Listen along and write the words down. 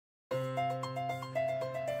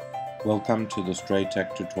Welcome to this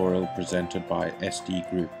DrayTek tutorial presented by SD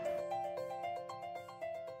Group.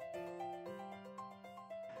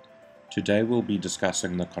 Today we'll be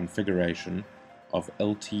discussing the configuration of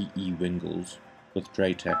LTE Wingles with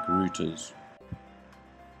DrayTek routers.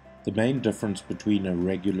 The main difference between a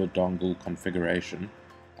regular dongle configuration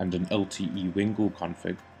and an LTE Wingle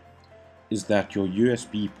config is that your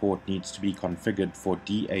USB port needs to be configured for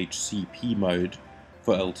DHCP mode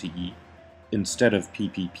for LTE instead of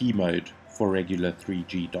PPP mode for regular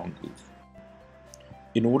 3G dongles.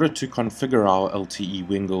 In order to configure our LTE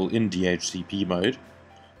Wingle in DHCP mode,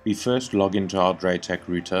 we first log into our DrayTek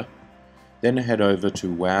router, then head over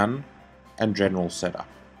to WAN and General Setup.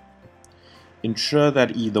 Ensure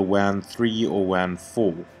that either WAN 3 or WAN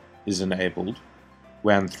 4 is enabled,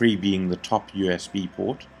 WAN 3 being the top USB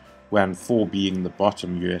port, WAN 4 being the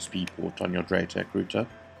bottom USB port on your DrayTek router.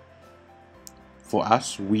 For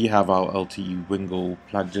us, we have our LTE Wingle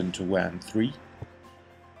plugged into WAN 3,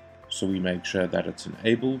 so we make sure that it's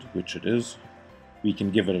enabled, which it is. We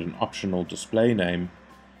can give it an optional display name,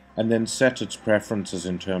 and then set its preferences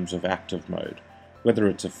in terms of active mode, whether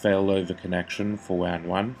it's a failover connection for WAN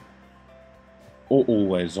 1, or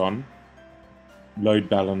always on, load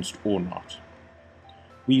balanced or not.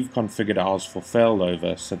 We've configured ours for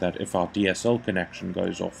failover so that if our DSL connection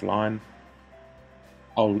goes offline,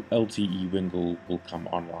 our LTE Wingle will come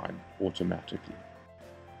online automatically.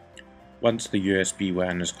 Once the USB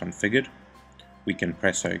WAN is configured, we can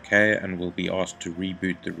press OK and we'll be asked to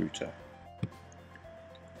reboot the router.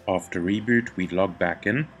 After reboot, we log back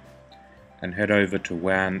in and head over to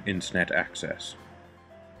WAN Internet Access.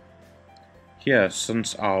 Here,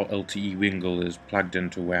 since our LTE Wingle is plugged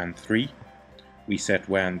into WAN 3, we set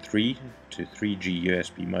WAN 3 to 3G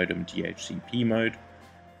USB modem DHCP mode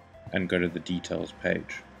and go to the details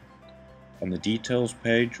page. On the details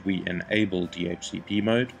page, we enable DHCP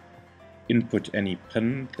mode, input any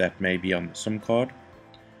PIN that may be on the SIM card.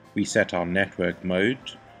 We set our network mode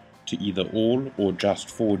to either all or just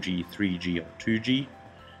 4G, 3G or 2G,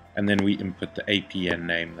 and then we input the APN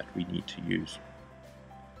name that we need to use.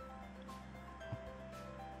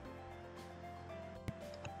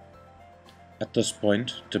 At this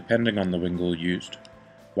point, depending on the Wingle used,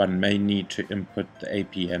 one may need to input the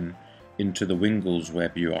APN into the Wingle's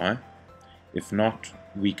web UI. If not,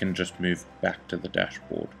 we can just move back to the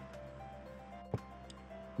dashboard.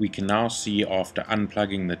 We can now see after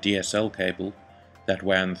unplugging the DSL cable that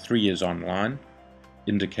WAN 3 is online,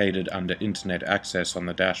 indicated under Internet Access on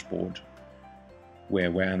the dashboard,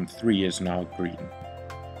 where WAN 3 is now green.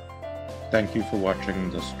 Thank you for watching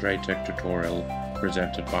this DrayTek tutorial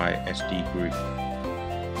presented by SD Group.